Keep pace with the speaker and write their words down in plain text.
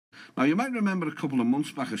Now, you might remember a couple of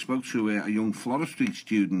months back I spoke to a young Floristry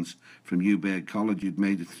student from Baird College who'd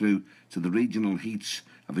made it through to the regional heats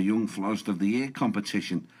of a Young Florist of the Year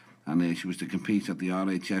competition, and she was to compete at the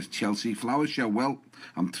RHS Chelsea Flower Show. Well,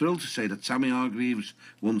 I'm thrilled to say that Tammi Hargreaves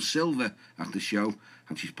won silver at the show,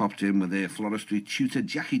 and she's popped in with her Floristry tutor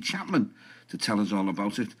Jackie Chapman to tell us all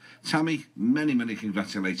about it. Tammi, many, many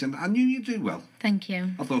congratulations. I knew you'd do well. Thank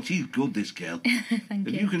you. I thought, she's good, this girl. Thank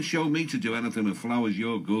you. If you can show me to do anything with flowers,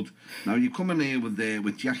 you're good. Now, you come in here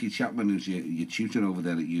with Jackie Chapman, who's your tutor over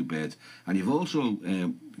there at Baird, and you've also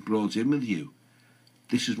brought in with you.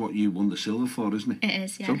 This is what you won the silver for, isn't it? It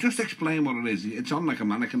is, yeah. So just explain what it is. It's on like a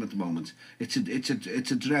mannequin at the moment. It's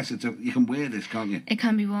a dress. You can wear this, can't you? It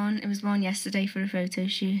can be worn. It was worn yesterday for a photo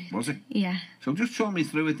shoot. Was it? Yeah. So just talk me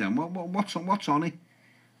through it then. What's on it?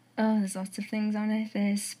 Oh, there's lots of things on it.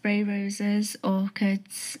 There's spray roses,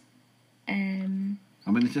 orchids. I mean,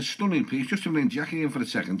 it's a stunning piece. Just to bring Jackie in for a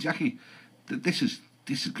second. Jackie, this is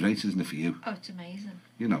great, isn't it, for you? Oh, it's amazing.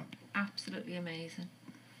 You know. Absolutely amazing.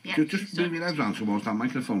 Yeah, just move your head round towards that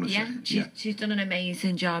microphone a second. She's done an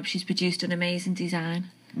amazing job. She's produced an amazing design.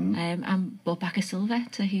 And brought back a silver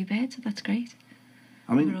to Hugh Baird, so that's great.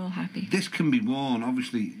 I mean, we're all happy. This can be worn,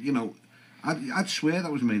 obviously, you know. I'd swear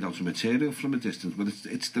that was made out of material from a distance, but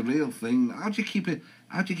it's the real thing. How do you keep it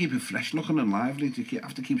fresh looking and lively? Do you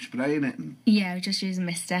have to keep spraying it? Yeah, we just use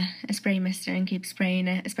a spray mister, and keep spraying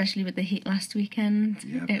it, especially with the heat last weekend.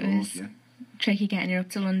 Yeah, it was tricky getting her up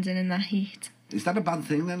to London in that heat. Is that a bad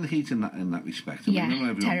thing then, the heat in that respect? I mean,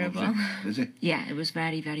 not terrible. Loves it, is it? Yeah, it was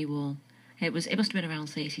very, very warm. It must have been around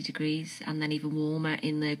 30 degrees, and then even warmer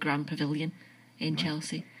in the Grand Pavilion in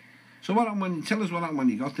Chelsea. So tell us what happened when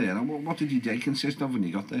you got there. What did your day consist of when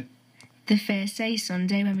you got there? The first day,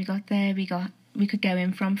 Sunday, when we got there, we could go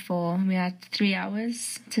in from 4, and we had 3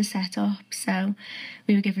 hours to set up. So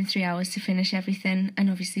we were given 3 hours to finish everything, and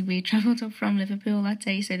obviously we travelled up from Liverpool that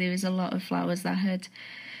day, so there was a lot of flowers that had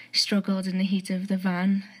struggled in the heat of the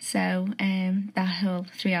van, so that whole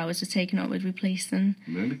 3 hours was taken up with replacing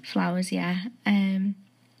flowers, and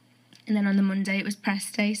then on the Monday it was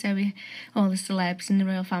press day, so all the celebs and the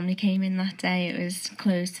royal family came in that day. It was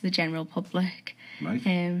closed to the general public. Right.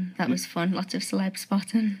 That was fun, lots of celeb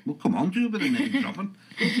spotting. Well, come on, do a bit of name dropping.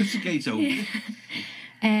 Just skate over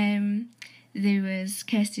it. There was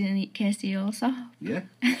Kirsty also. Yeah.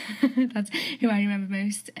 That's who I remember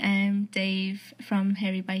most. Dave from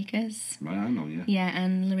Hairy Bikers. Right, I know, yeah. Yeah,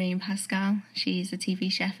 and Lorraine Pascal. She's a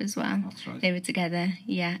TV chef as well. That's right. They were together,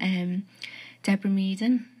 yeah. Deborah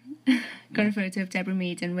Meaden. Got a photo of Deborah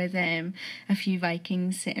Meaden with a few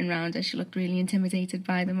Vikings sitting around her. She looked really intimidated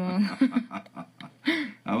by them all.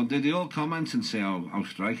 Oh, did they all comment and say how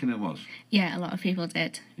striking it was? Yeah, a lot of people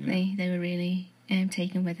did. Yeah. They were really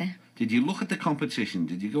taken with it. Did you look at the competition?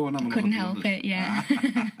 Did you go and have a look? Couldn't help it, yeah.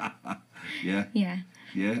 Yeah? Yeah.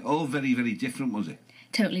 Yeah, all very, very different, was it?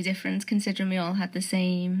 Totally different, considering we all had the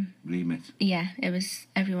same remit. Yeah,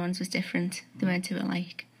 everyone's was different. They weren't too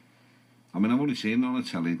alike. I mean, I've only seen it on the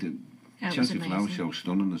telly. The Chelsea Flower Show,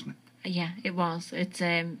 stunning, isn't it? Yeah, it was. It's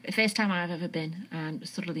the first time I've ever been, and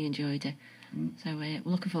thoroughly enjoyed it. So we're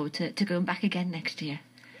looking forward to going back again next year.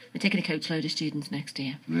 We're taking a coach load of students next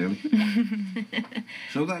year. Really?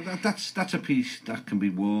 So that's a piece that can be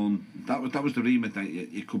worn. That was the remit that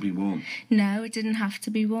it could be worn. No, it didn't have to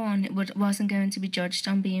be worn. It wasn't going to be judged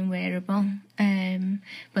on being wearable.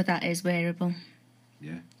 But that is wearable.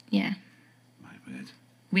 Yeah. Yeah. My word.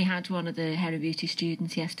 We had one of the Hair and Beauty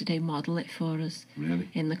students yesterday model it for us. Really?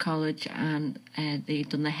 In the college, and they'd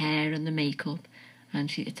done the hair and the makeup, and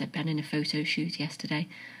it's been in a photo shoot yesterday.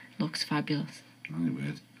 Looks fabulous. My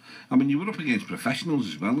word. I mean, you were up against professionals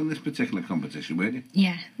as well in this particular competition, weren't you?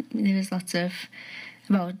 Yeah, there was lots of,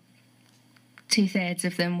 about 2/3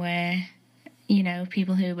 of them were,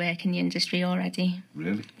 people who work in the industry already.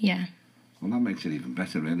 Really? Yeah. Well, that makes it even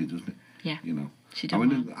better, really, doesn't it? Yeah. I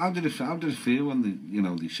mean, how did it feel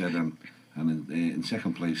when they said and in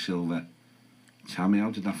second place silver? Tammi,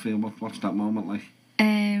 how did that feel? What's that moment like?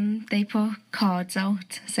 They put cards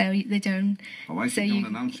out, so they don't. Oh, I see. Don't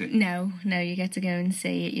announce it. No, you get to go and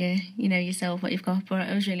see it. Yourself what you've got. But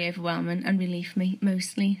it was really overwhelming and relief me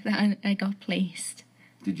mostly that I got placed.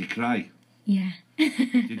 Did you cry? Yeah.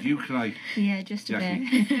 Did you cry? Yeah, just a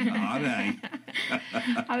Jackie? bit. All right.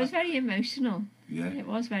 I was very emotional. Yeah. It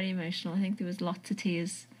was very emotional. I think there was lots of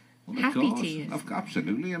tears. Well, happy tears.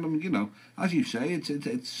 Absolutely, and as you say,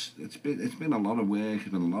 it's been a lot of work, it's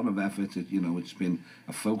been a lot of effort. It's been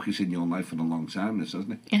a focus in your life for a long time, this,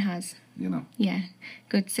 hasn't it? It has. Yeah,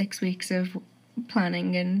 good 6 weeks of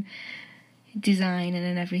planning and designing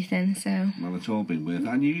and everything. So. Well, it's all been worth it.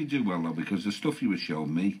 I knew you'd do well though, because the stuff you were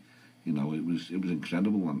showing me, You know, it was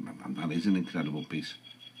incredible, and that is an incredible piece.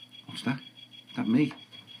 What's that? Is that me?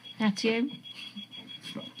 That's you.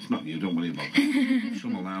 It's not you, don't worry about that.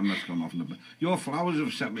 Some alarm that's gone off. Your flowers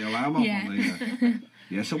have set me alarm off. Yeah.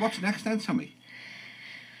 Yeah, so what's next then, Tammi?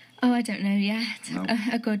 Oh, I don't know yet. No.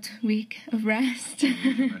 A good week of rest.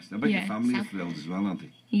 I bet Yeah. your family are thrilled as well, aren't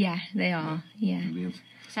they? Yeah, they are. Yeah. Brilliant.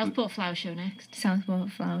 Southport Flower Show next,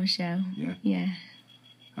 Southport Flower Show. Yeah. Yeah.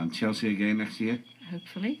 And Chelsea again next year?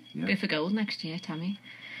 hopefully. Yeah. Go for gold next year, Tammi.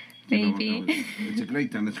 Maybe. It's a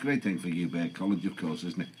great thing for you, Baird College, of course,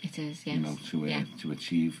 isn't it? It is, yes. You know, to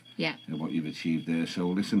achieve Yeah. what you've achieved there. So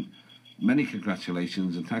listen, many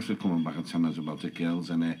congratulations, and thanks for coming back and telling us about the girls.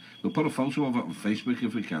 And we'll put a photo of it on Facebook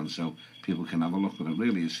if we can, so people can have a look. But it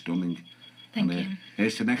really is stunning. Thank and, you.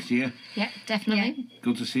 Here's to next year. Yeah, definitely.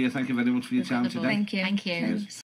 Good to see you. Thank you very much for your time today. Thank you. Thank you. Cheers.